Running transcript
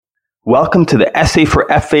Welcome to the Essay for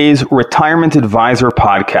FA's Retirement Advisor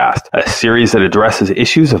podcast, a series that addresses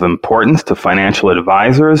issues of importance to financial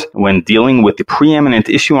advisors when dealing with the preeminent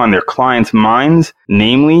issue on their clients' minds,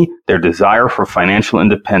 namely their desire for financial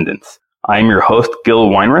independence. I am your host, Gil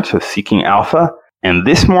Weinrich of Seeking Alpha, and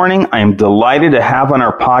this morning I am delighted to have on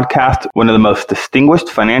our podcast one of the most distinguished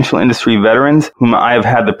financial industry veterans whom I have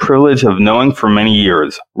had the privilege of knowing for many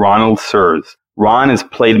years, Ronald Surz. Ron has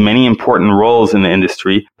played many important roles in the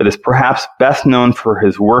industry, but is perhaps best known for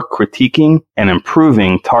his work critiquing and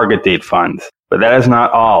improving target date funds. But that is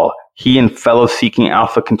not all. He and fellow Seeking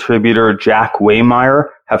Alpha contributor Jack Waymeyer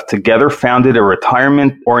have together founded a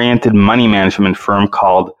retirement-oriented money management firm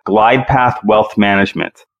called GlidePath Wealth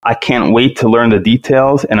Management. I can't wait to learn the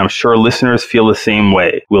details, and I'm sure listeners feel the same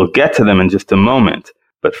way. We'll get to them in just a moment.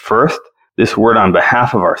 But first, this word on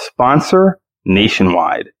behalf of our sponsor,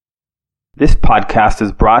 Nationwide. This podcast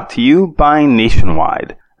is brought to you by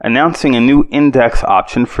Nationwide, announcing a new index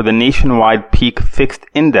option for the Nationwide Peak Fixed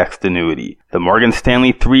Indexed Annuity, the Morgan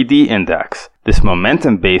Stanley 3D Index. This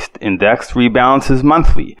momentum-based index rebalances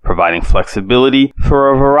monthly, providing flexibility for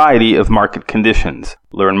a variety of market conditions.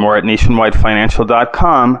 Learn more at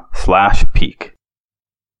nationwidefinancial.com/peak.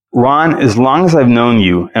 Ron, as long as I've known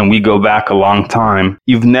you, and we go back a long time,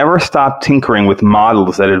 you've never stopped tinkering with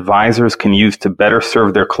models that advisors can use to better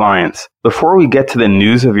serve their clients. Before we get to the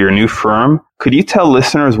news of your new firm, could you tell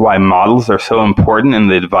listeners why models are so important in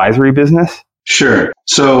the advisory business? Sure.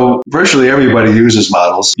 So virtually everybody uses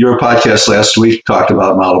models. Your podcast last week talked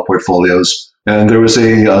about model portfolios, and there was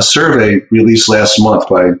a survey released last month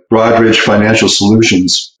by Broadridge Financial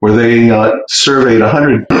Solutions where they surveyed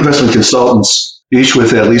 100 investment consultants, each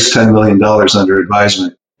with at least $10 million under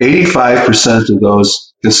advisement. 85% of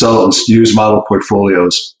those consultants use model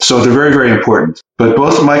portfolios. So they're very, very important. But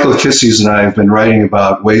both Michael Kitces and I have been writing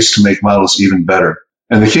about ways to make models even better.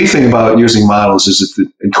 And the key thing about using models is it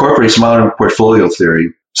incorporates modern portfolio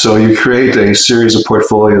theory. So you create a series of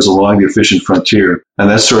portfolios along the efficient frontier, and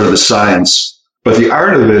that's sort of the science. But the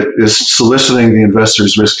art of it is soliciting the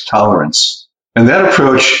investor's risk tolerance. And that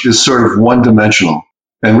approach is sort of one-dimensional.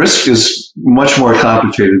 And risk is much more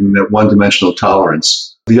complicated than that one-dimensional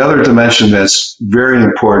tolerance. The other dimension that's very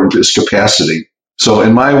important is capacity. So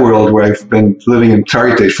in my world, where I've been living in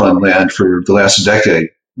target date fund land for the last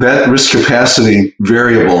decade, that risk capacity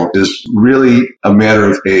variable is really a matter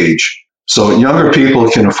of age. So younger people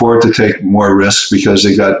can afford to take more risk because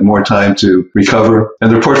they got more time to recover,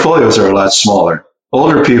 and their portfolios are a lot smaller.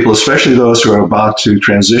 Older people, especially those who are about to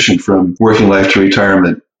transition from working life to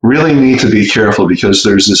retirement, really need to be careful because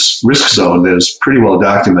there's this risk zone that is pretty well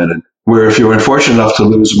documented, where if you're unfortunate enough to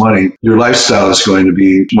lose money, your lifestyle is going to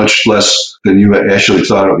be much less than you actually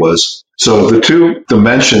thought it was. So the two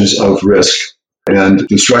dimensions of risk and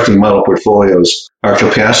constructing model portfolios are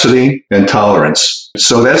capacity and tolerance.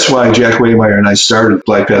 So that's why Jack Waymeyer and I started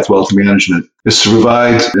GlidePath Wealth Management, is to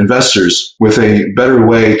provide investors with a better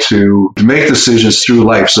way to make decisions through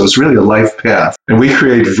life. So it's really a life path. And we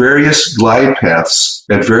create various glide paths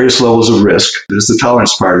at various levels of risk. There's the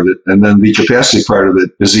tolerance part of it. And then the capacity part of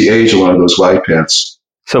it is the age along those glide paths.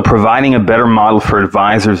 So providing a better model for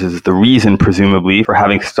advisors is the reason, presumably, for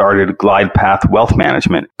having started GlidePath Wealth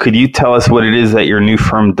Management. Could you tell us what it is that your new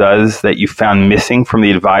firm does that you found missing from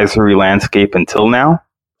the advisory landscape until now?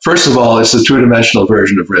 First of all, it's the two-dimensional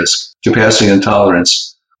version of risk, capacity and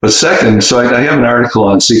tolerance. But second, so I have an article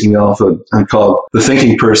on Seeking Alpha called The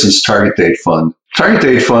Thinking Person's Target Date Fund. Target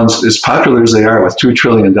date funds, as popular as they are with $2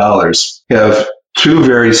 trillion, have two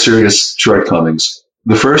very serious shortcomings.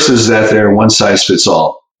 The first is that they're one size fits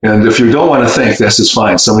all. And if you don't want to think, that's just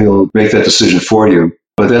fine. Somebody will make that decision for you.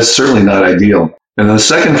 But that's certainly not ideal. And the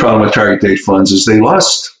second problem with target date funds is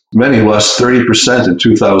many lost 30% in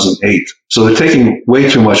 2008. So they're taking way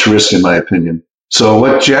too much risk, in my opinion. So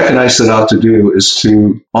what Jack and I set out to do is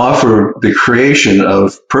to offer the creation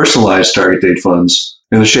of personalized target date funds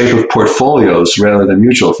in the shape of portfolios rather than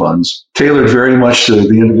mutual funds, tailored very much to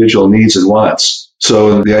the individual needs and wants.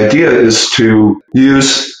 So the idea is to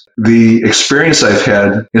use the experience I've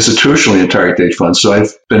had institutionally in target date funds. So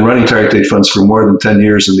I've been running target date funds for more than 10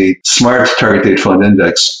 years in the Smart Target Date Fund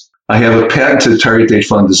Index. I have a patented target date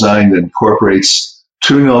fund design that incorporates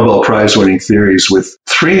 2 Nobel Prize winning theories with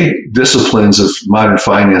 3 disciplines of modern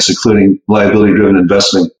finance, including liability-driven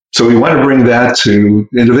investing. So we want to bring that to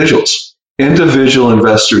individuals. Individual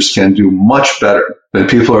investors can do much better than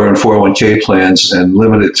people who are in 401k plans and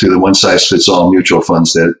limited to the one-size-fits-all mutual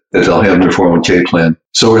funds that they'll have in their 401k plan.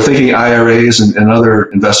 So we're thinking IRAs and other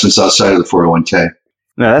investments outside of the 401k.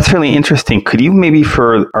 Now, that's really interesting. Could you maybe,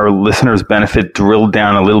 for our listeners' benefit, drill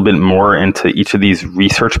down a little bit more into each of these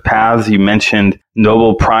research paths? You mentioned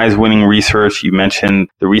Nobel Prize-winning research. You mentioned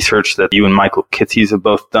the research that you and Michael Kitces have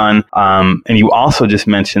both done. And you also just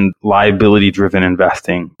mentioned liability-driven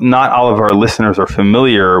investing. Not all of our listeners are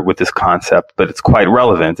familiar with this concept, but it's quite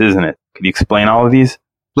relevant, isn't it? Could you explain all of these?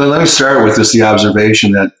 Let me start with the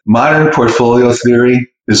observation that modern portfolio theory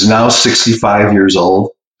is now 65 years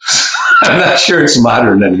old. I'm not sure it's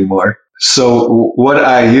modern anymore. So what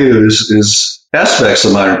I use is aspects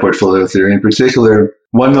of modern portfolio theory. In particular,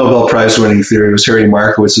 one Nobel Prize winning theory was Harry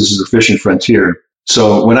Markowitz's efficient frontier.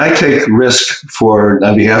 So when I take risk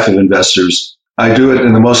on behalf of investors, I do it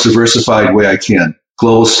in the most diversified way I can.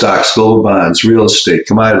 Global stocks, global bonds, real estate,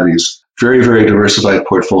 commodities, very, very diversified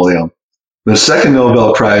portfolio. The second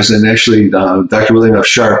Nobel Prize, and actually Dr. William F.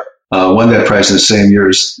 Sharpe won that prize in the same year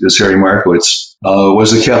as Harry Markowitz,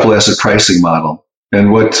 was the capital asset pricing model.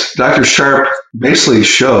 And what Dr. Sharpe basically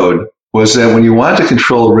showed was that when you want to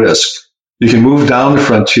control risk, you can move down the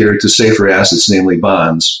frontier to safer assets, namely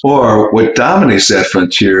bonds. Or what dominates that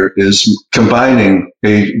frontier is combining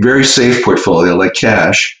a very safe portfolio like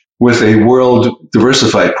cash with a world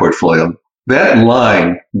diversified portfolio. That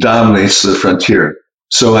line dominates the frontier.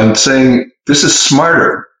 So I'm saying this is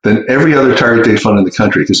smarter than every other target date fund in the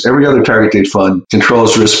country, because every other target date fund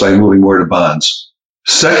controls risk by moving more to bonds.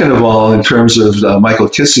 Second of all, in terms of Michael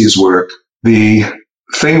Kitces' work, the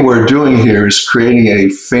thing we're doing here is creating a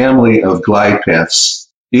family of glide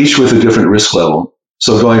paths, each with a different risk level.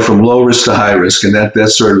 So going from low risk to high risk, and that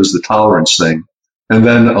sort of is the tolerance thing. And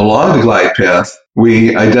then along the glide path,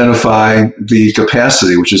 we identify the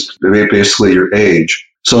capacity, which is basically your age.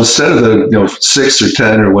 So instead of the 6 or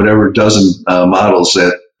 10 or whatever dozen models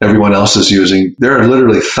that everyone else is using, there are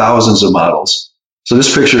literally thousands of models. So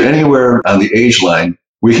this picture, anywhere on the age line,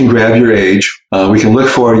 we can grab your age, we can look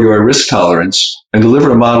for your risk tolerance, and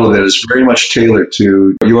deliver a model that is very much tailored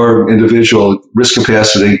to your individual risk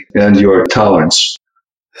capacity and your tolerance.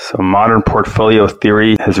 So modern portfolio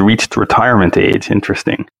theory has reached retirement age.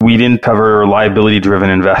 Interesting. We didn't cover liability-driven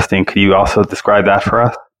investing. Could you also describe that for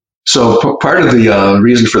us? So part of the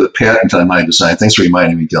reason for the patent on my design, thanks for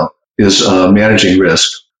reminding me, Gil, is managing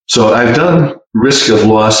risk. So I've done risk of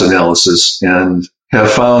loss analysis and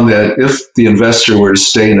have found that if the investor were to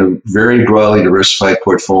stay in a very broadly diversified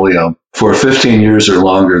portfolio for 15 years or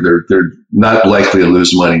longer, they're not likely to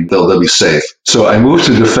lose money. They'll be safe. So I moved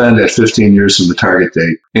to defend at 15 years from the target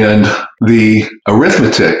date. And the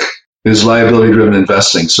arithmetic is liability-driven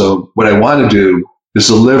investing. So what I want to do is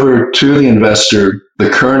deliver to the investor the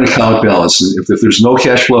current account balance. And if there's no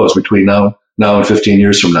cash flows between now and 15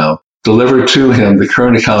 years from now, deliver to him the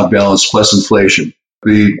current account balance plus inflation.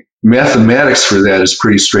 The mathematics for that is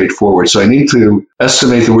pretty straightforward. So I need to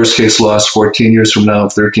estimate the worst case loss 14 years from now,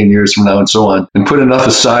 13 years from now, and so on, and put enough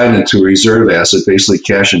aside into a reserve asset, basically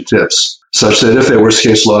cash and tips, such that if that worst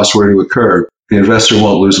case loss were to occur, the investor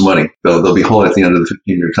won't lose money. They'll be whole at the end of the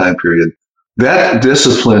 15-year time period. That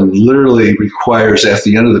discipline literally requires at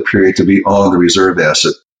the end of the period to be all in the reserve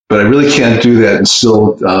asset. But I really can't do that and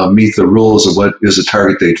still meet the rules of what is a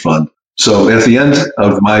target date fund. So at the end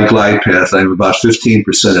of my glide path, I'm about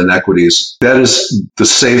 15% in equities. That is the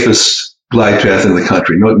safest glide path in the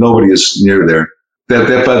country. Nobody is near there.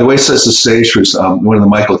 That, by the way, sets the stage for one of the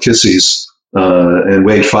Michael Kitces and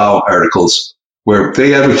Wade Pfau articles, where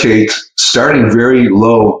they advocate starting very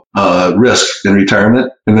low risk in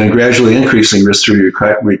retirement and then gradually increasing risk through your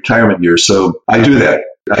retirement years. So I do that.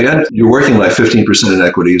 You're working like 15% in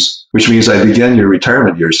equities, which means I begin your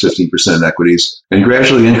retirement years 15% in equities and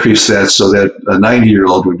gradually increase that so that a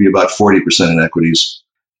 90-year-old would be about 40% in equities.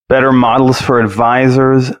 Better models for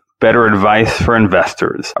advisors, better advice for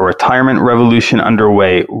investors. A retirement revolution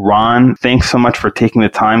underway. Ron, thanks so much for taking the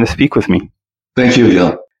time to speak with me. Thank you,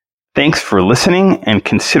 Gil. Thanks for listening, and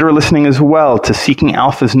consider listening as well to Seeking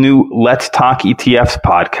Alpha's new Let's Talk ETFs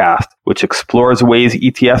podcast, which explores ways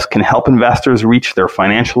ETFs can help investors reach their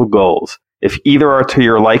financial goals. If either are to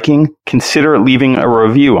your liking, consider leaving a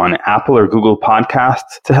review on Apple or Google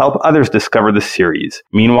Podcasts to help others discover the series.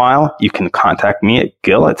 Meanwhile, you can contact me at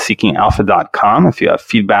gil@seekingalpha.com if you have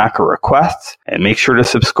feedback or requests, and make sure to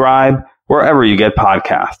subscribe wherever you get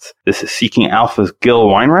podcasts. This is Seeking Alpha's Gil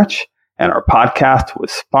Weinrich, and our podcast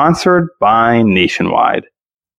was sponsored by Nationwide.